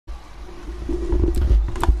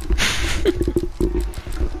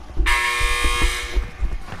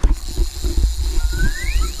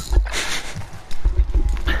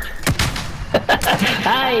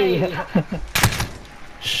Die!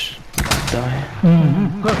 Shh. Die.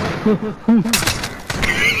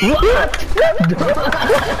 What?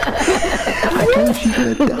 I told you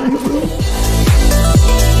to die, bro.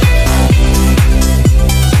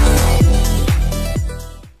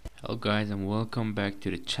 Hello guys and welcome back to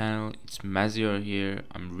the channel. It's Maziar here.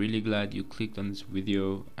 I'm really glad you clicked on this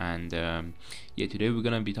video, and yeah, today we're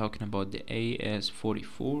gonna be talking about the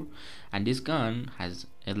AS44, and this gun has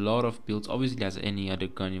a lot of builds, obviously as any other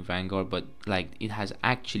gun in Vanguard, but like it has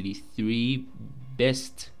actually 3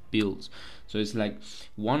 best builds. So it's like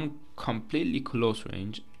one completely close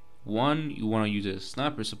range, one you want to use as a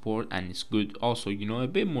sniper support, and it's good also, you know, a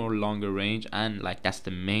bit more longer range, and like that's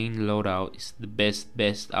the main loadout. It's the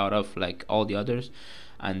best out of like all the others,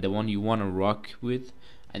 and the one you want to rock with.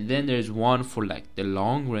 And then there's one for like the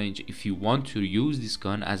long range, if you want to use this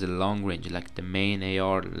gun as a long range, like the main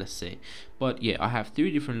AR, let's say. But yeah, I have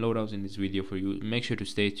 3 different loadouts in this video for you. Make sure to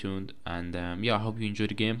stay tuned, and yeah, I hope you enjoy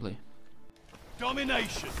the gameplay.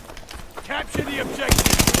 Domination. Capture the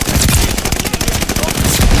objective.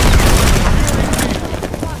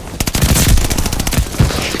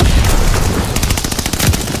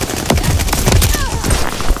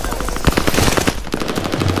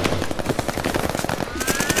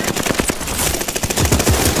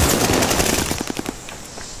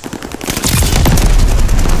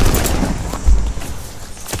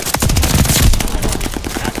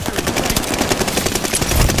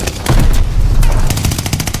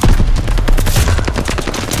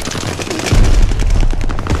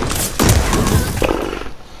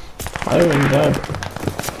 I don't even know.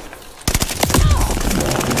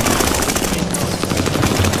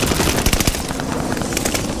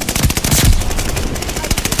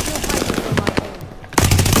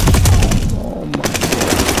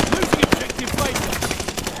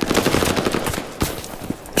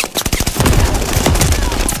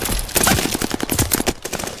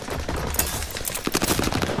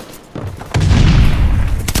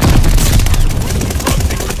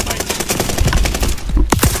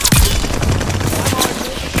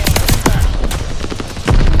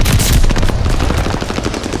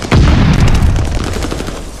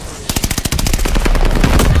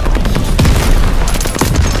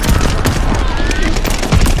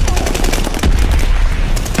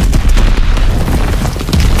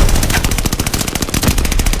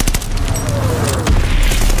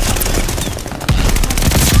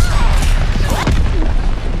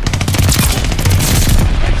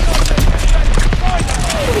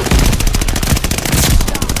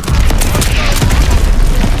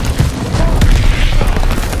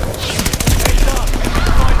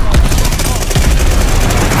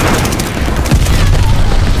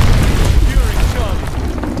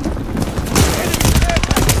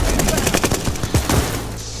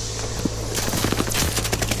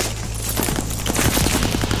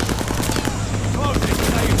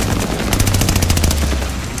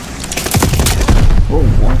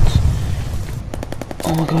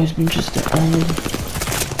 Oh my god, it's been just an hour.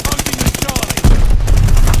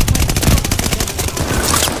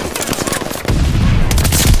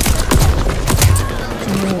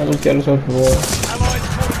 Oh, look at the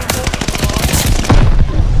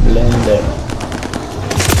blender.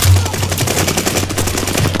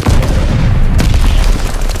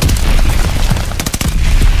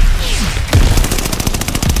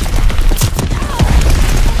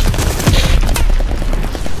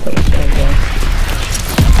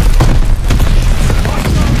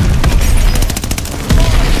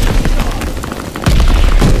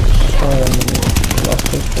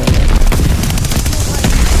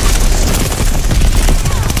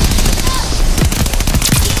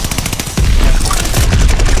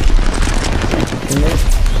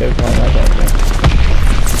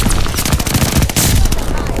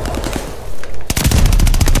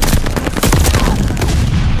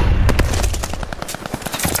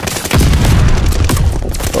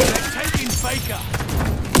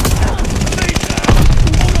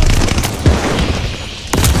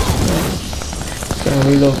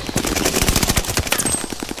 Reload.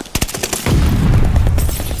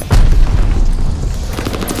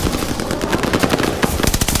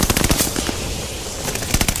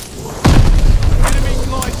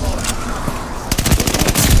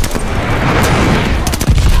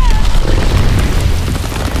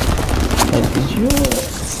 Did you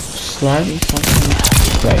sliding something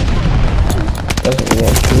like doesn't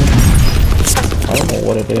work too? I don't know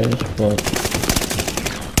what it is, but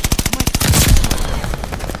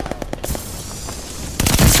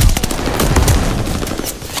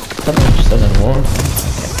something just doesn't work.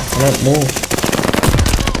 I can't move.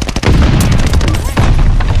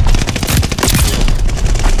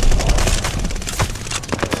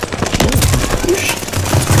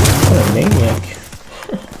 What a maniac.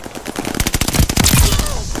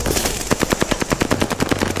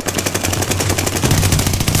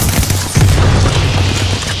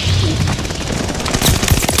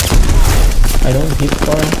 I don't hit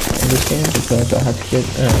fire in this game because I have to get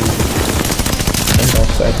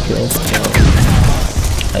outside kills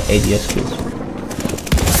and ADS kills.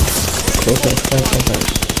 Close range fight sometimes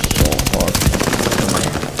so hard.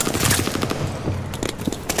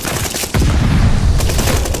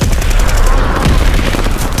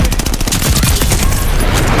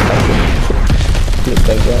 Flip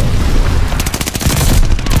that guy.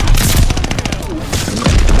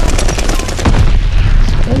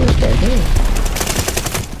 What is that here?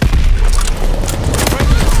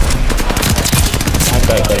 That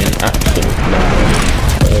guy got an absolute flag.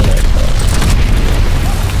 Very nice.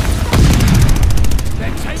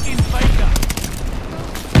 They're taking Baker.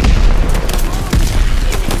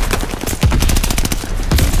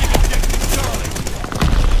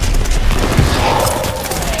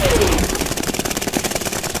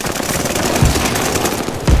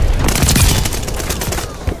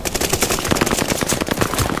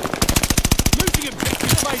 Losing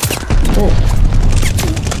objective Baker. Oh.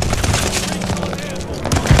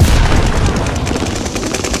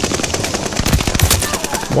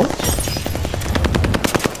 What?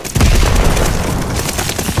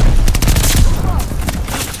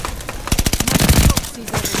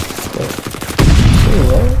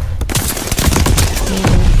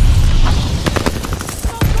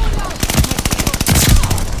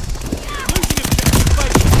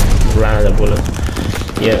 Ran out of bullets.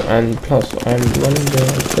 Yeah, and plus I'm running the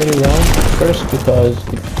 30 round first because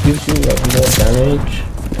it gives you like more damage,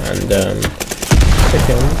 and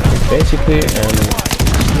second, basically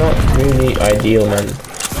it's not really ideal, man.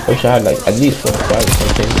 Wish I had like at least 45 or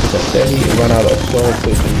something, because 30 you run out of so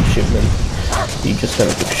quick in shipment. You just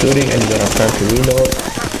gonna keep shooting and you don't have time to reload.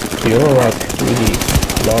 So you're not like really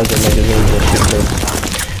large magazines and shipments.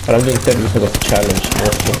 But I'm doing 30 because of the challenge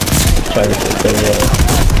also. The challenge for 30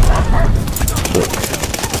 rounds.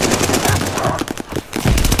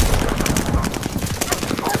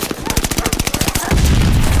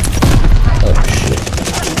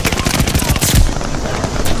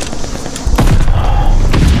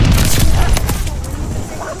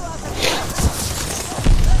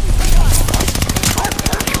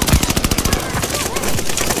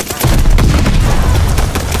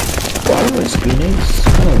 Grenades?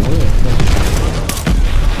 Oh, weird.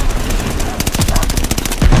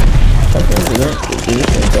 Sometimes they just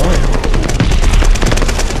don't die.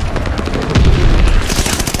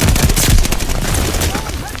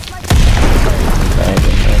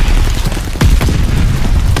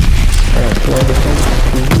 Alright, 200 points.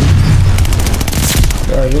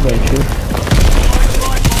 Where are you going to?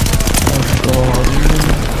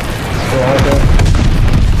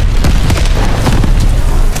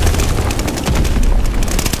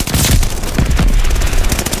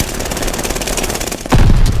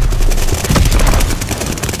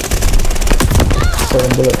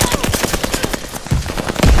 Bullets.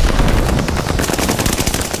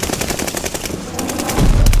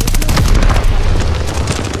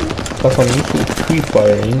 Plus I'm used to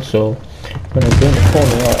pre-firing, so when I go in the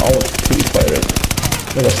corner I always pre-fire it.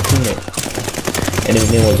 Like a teammate. And his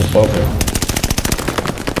name was a problem.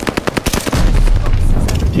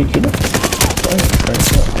 Did you kill him? Fine,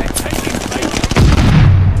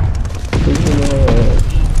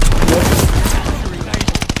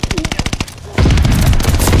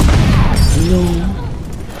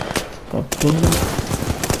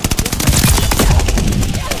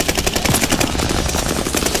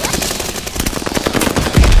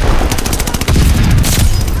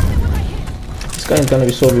 This guy is gonna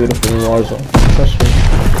be so beautiful in Warzone. Trust me.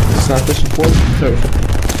 Sniper support is perfect.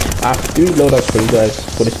 I have 3 loadouts for you guys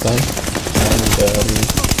for this gun. And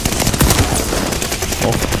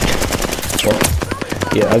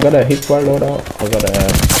yeah, I got a hipfire loadout. I got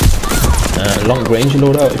a long range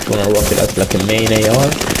loadout if you wanna rock it as like a main AR.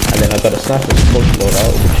 And then I got a sniper support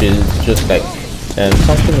loadout, which is just like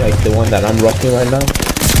something like the one that I'm rocking right now.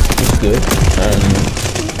 It's good.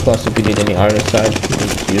 Plus, if you need any iron side, you can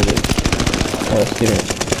just use it. Oh, serious.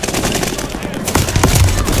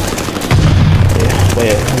 Yeah, but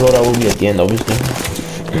yeah, loadout will be at the end, obviously.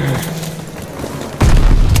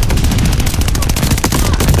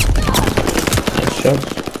 Nice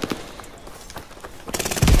shots.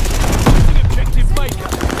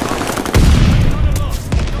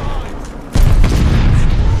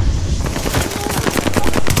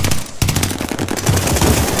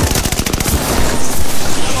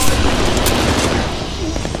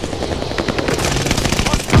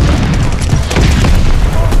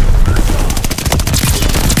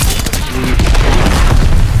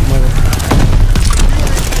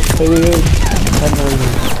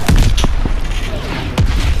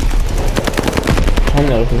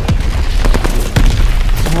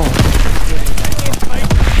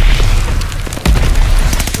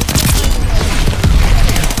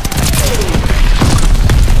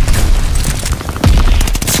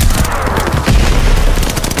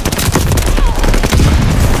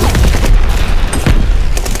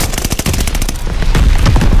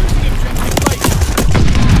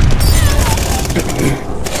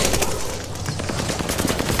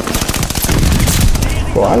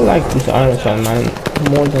 like this iron sight, man,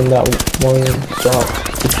 more than that one shot.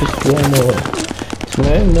 It's just way more. It's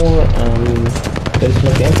way more. There's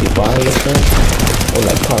like amplifier, let's say, or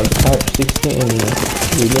like type 60 in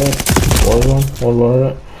reload Warzone or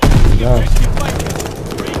whatever. Yeah.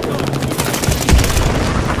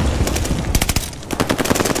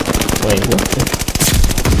 Wait,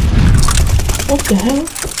 what the hell?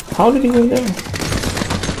 How did he go there?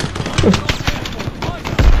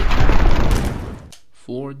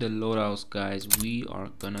 For the loadouts, guys, we are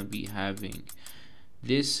gonna be having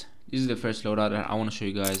this is the first loadout that I want to show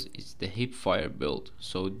you guys. It's the hipfire build.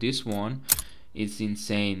 So this one, it's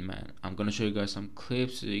insane, man. I'm gonna show you guys some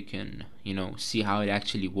clips so you can, you know, see how it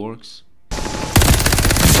actually works.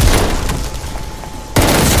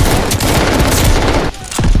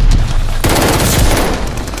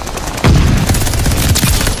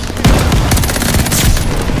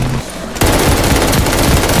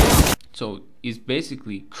 So it's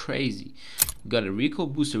basically crazy. You got a recoil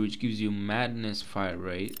booster which gives you madness fire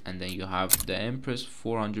rate, and then you have the Empress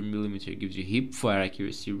 400mm gives you hip fire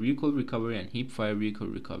accuracy, recoil recovery, and hip fire recoil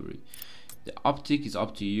recovery. The optic is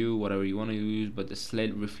up to you, whatever you want to use, but the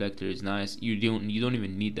sled reflector is nice. You don't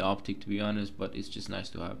even need the optic, to be honest, but it's just nice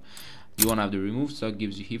to have. You want to have the remove stock,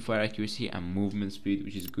 gives you hip fire accuracy and movement speed,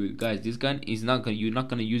 which is good, guys. This gun is you're not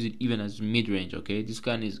gonna use it even as mid-range, okay? This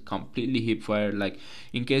gun is completely hip fire, like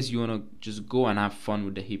in case you want to just go and have fun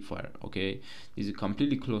with the hip fire, okay? This is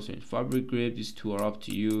completely close range. Fabric grip, these two are up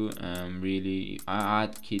to you. Really, I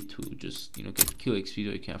add kit to just, you know, get kill XP,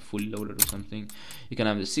 or you can have fully loaded or something. You can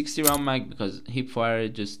have the 60 round mag because hip fire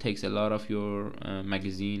just takes a lot of your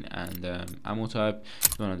magazine and ammo type.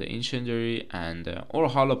 You want the incendiary and or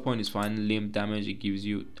hollow point is fine. Limb damage it gives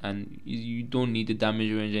you, and you don't need the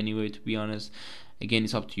damage range anyway, to be honest. Again,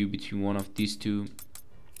 it's up to you between one of these two.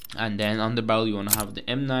 And then on the barrel you want to have the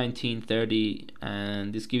M1930,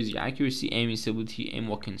 and this gives you accuracy, aiming stability, aim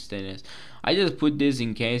walking steadiness. I just put this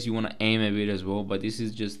in case you want to aim a bit as well, but this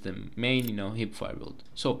is just the main, you know, hip fire build.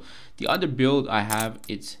 So the other build I have,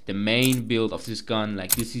 it's the main build of this gun.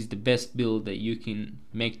 Like, this is the best build that you can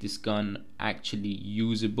make this gun actually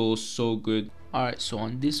usable, so good. Alright, so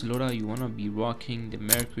on this loadout you want to be rocking the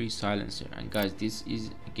Mercury silencer, and guys, this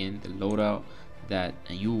is again the loadout that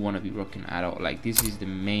you want to be rocking at all. Like, this is the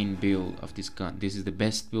main build of this gun. This is the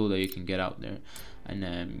best build that you can get out there. And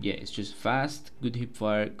yeah, it's just fast, good hip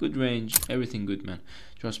fire, good range, everything good, man.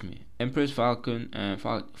 Trust me. Empress, Falcon,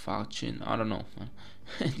 Falcon, I don't know, man.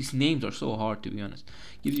 These names are so hard, to be honest.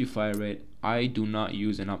 Gives you fire rate. I do not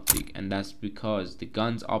use an optic, and that's because the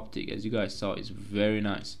gun's optic, as you guys saw, is very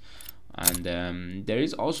nice. And there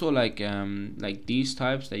is also like these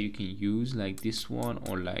types that you can use, like this one,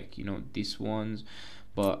 or like, you know, these ones.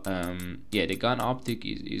 But yeah, the gun optic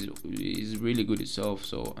is really good itself,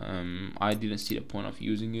 so I didn't see the point of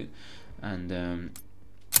using it. And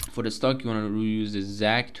for the stock you want to use the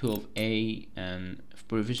ZAC 12A, and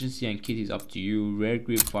proficiency and kit is up to you. Rare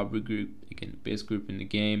grip, fabric grip, again best grip in the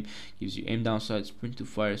game, gives you aim down sight, sprint to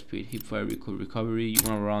fire speed, hip fire recoil recovery. You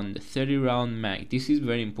want to run the 30 round mag. This is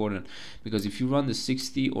very important because if you run the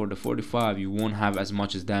 60 or the 45 you won't have as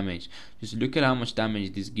much as damage. Just look at how much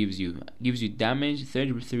damage this gives you. It gives you damage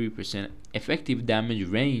 33%, effective damage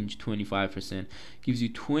range 25%, gives you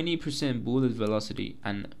 20% bullet velocity,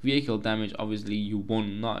 and vehicle damage obviously you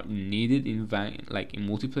won't not need it in in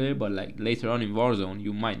multiplayer, but like later on in Warzone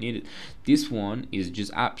you might need it. This one is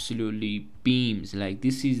just absolutely beams. Like,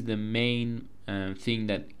 this is the main thing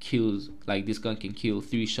that kills. Like, this gun can kill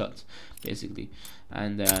 3 shots basically.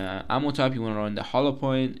 And ammo type you want to run the hollow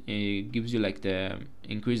point. It gives you like the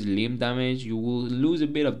increased limb damage. You will lose a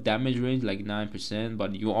bit of damage range, like 9%,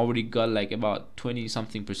 but you already got like about 20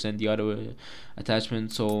 something percent the other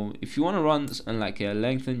attachment. So if you want to run like a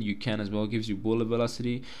lengthen, you can as well. Gives you bullet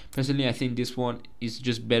velocity. Personally, I think this one is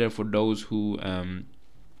just better for those who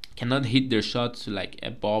cannot hit their shots like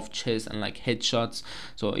above chest and like headshots.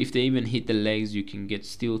 So if they even hit the legs, you can get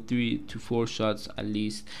still 3 to 4 shots at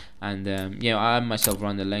least. And yeah, I myself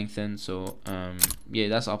run the lengthen, so yeah,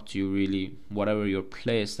 that's up to you really, whatever your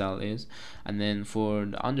play style is. And then for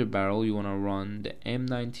the under barrel you want to run the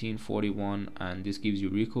M1941, and this gives you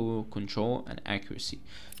recoil, control, and accuracy.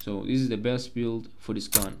 So this is the best build for this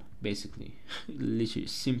gun basically. Literally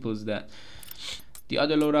simple as that. The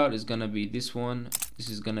other loadout is gonna be this one. This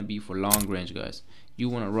is gonna be for long range, guys. You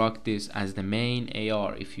wanna rock this as the main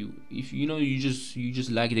AR. If you know you just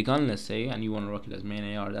like the gun, let's say, and you wanna rock it as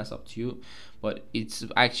main AR, that's up to you. But it's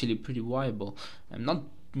actually pretty viable. And not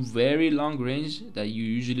very long range that you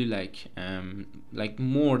usually like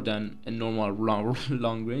more than a normal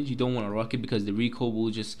long range. You don't wanna rock it because the recoil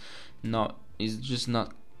will just not,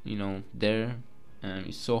 you know, there.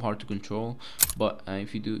 It's so hard to control, but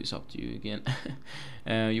if you do, it's up to you again.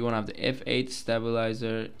 You want to have the F8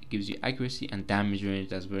 stabilizer. It gives you accuracy and damage range.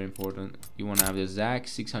 That's very important. You want to have the ZAC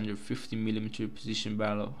 650mm precision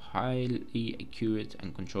barrel, highly accurate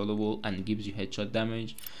and controllable, and gives you headshot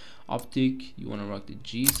damage. Optic, you want to rock the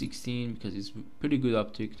G16 because it's pretty good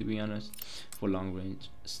optic, to be honest, for long range.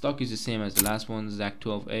 Stock is the same as the last one. ZAC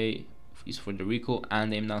 12A is for the recoil,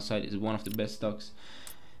 and the aim down sight is one of the best stocks.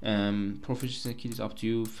 Proficiency kit is up to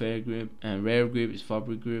you. Fair grip and rare grip is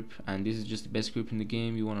fabric grip, and this is just the best grip in the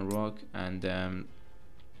game you want to rock. And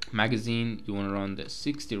magazine, you want to run the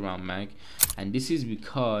 60 round mag, and this is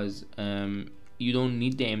because you don't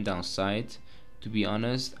need the aim down sight, to be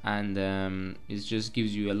honest, and it just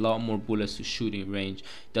gives you a lot more bullets to shoot in range.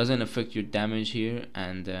 Doesn't affect your damage here,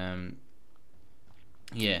 and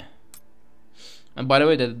yeah. And by the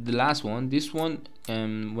way, the last one, this one,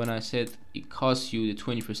 when I said it costs you the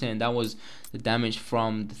 20%, that was the damage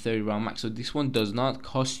from the 30 round max. So this one does not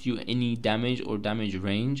cost you any damage or damage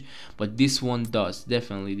range, but this one does.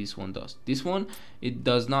 Definitely this one does. This one, it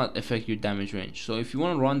does not affect your damage range. So if you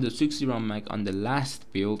want to run the 60 round mag on the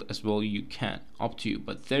last build as well, you can, up to you.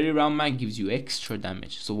 But 30 round mag gives you extra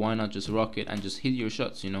damage, so why not just rock it and just hit your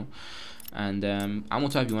shots, you know. And ammo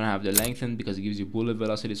type, you want to have the lengthened because it gives you bullet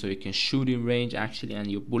velocity, so you can shoot in range actually, and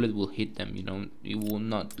your bullet will hit them, you know. It will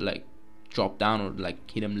not like drop down or like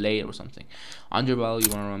hit them late or something. Underbarrel, you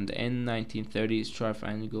want to run the N1930 stripe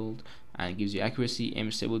angled, and it gives you accuracy,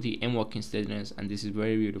 aim stability, aim walking steadiness, and this is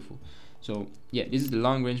very beautiful. So yeah, this is the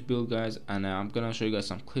long range build, guys, and I'm gonna show you guys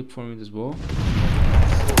some clip from it as well.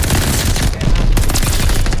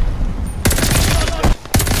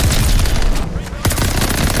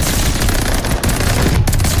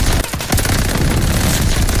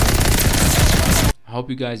 I hope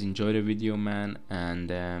you guys enjoyed the video, man, and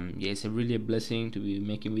yeah, it's really a blessing to be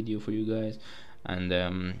making video for you guys.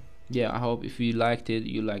 And yeah, I hope if you liked it,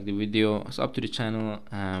 you liked the video, sub to the channel.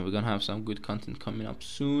 We're gonna have some good content coming up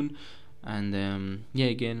soon, and yeah,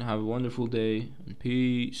 again, have a wonderful day and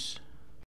peace.